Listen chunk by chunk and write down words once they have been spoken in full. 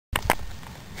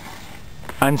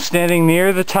I'm standing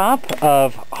near the top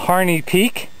of Harney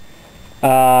Peak.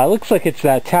 Looks like it's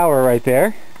that tower right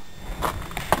there.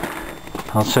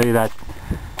 I'll show you that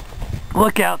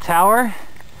lookout tower.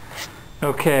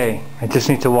 Okay, I just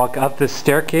need to walk up this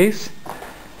staircase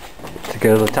to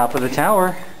go to the top of the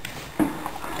tower.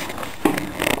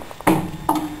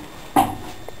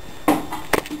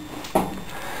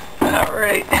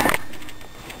 Alright.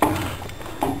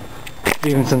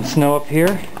 Even some snow up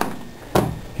here.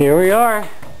 Here we are.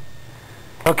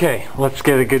 Okay, let's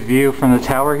get a good view from the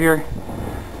tower here.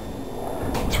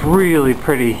 It's really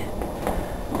pretty.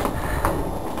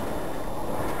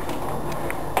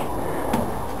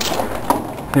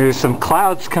 There's some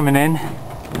clouds coming in.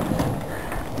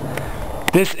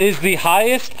 This is the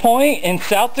highest point in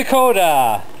South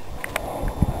Dakota.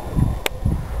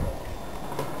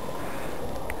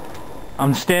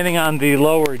 I'm standing on the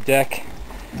lower deck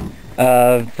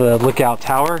of the lookout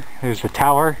tower. There's the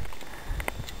tower.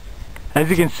 As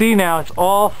you can see now, it's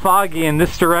all foggy in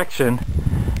this direction.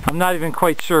 I'm not even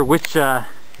quite sure which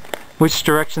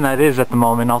direction that is at the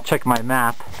moment. I'll check my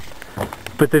map.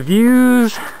 But the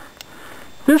views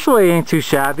this way ain't too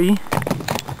shabby.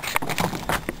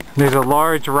 There's a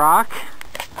large rock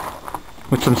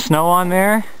with some snow on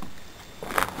there.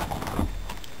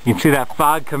 You can see that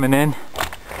fog coming in.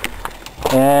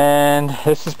 And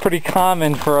this is pretty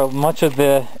common for much of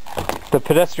the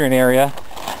pedestrian area.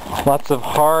 Lots of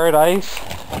hard ice,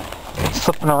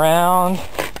 slipping around,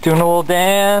 doing a little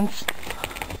dance.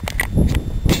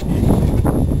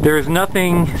 There is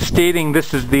nothing stating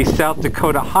this is the South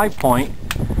Dakota high point,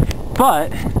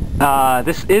 but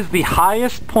this is the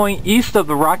highest point east of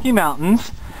the Rocky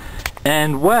Mountains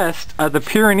and west of the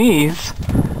Pyrenees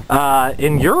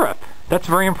in Europe. That's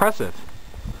very impressive.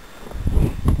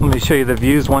 Let me show you the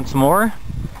views once more.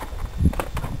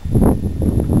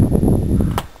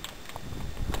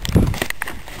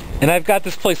 And I've got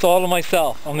this place all to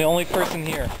myself. I'm the only person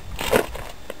here.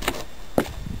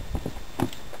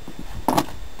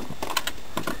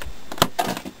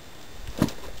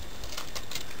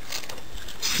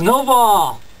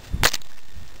 Snowball!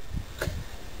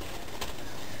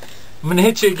 I'm gonna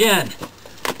hit you again.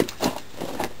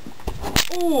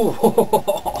 Ooh!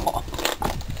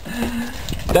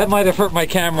 That might have hurt my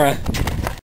camera.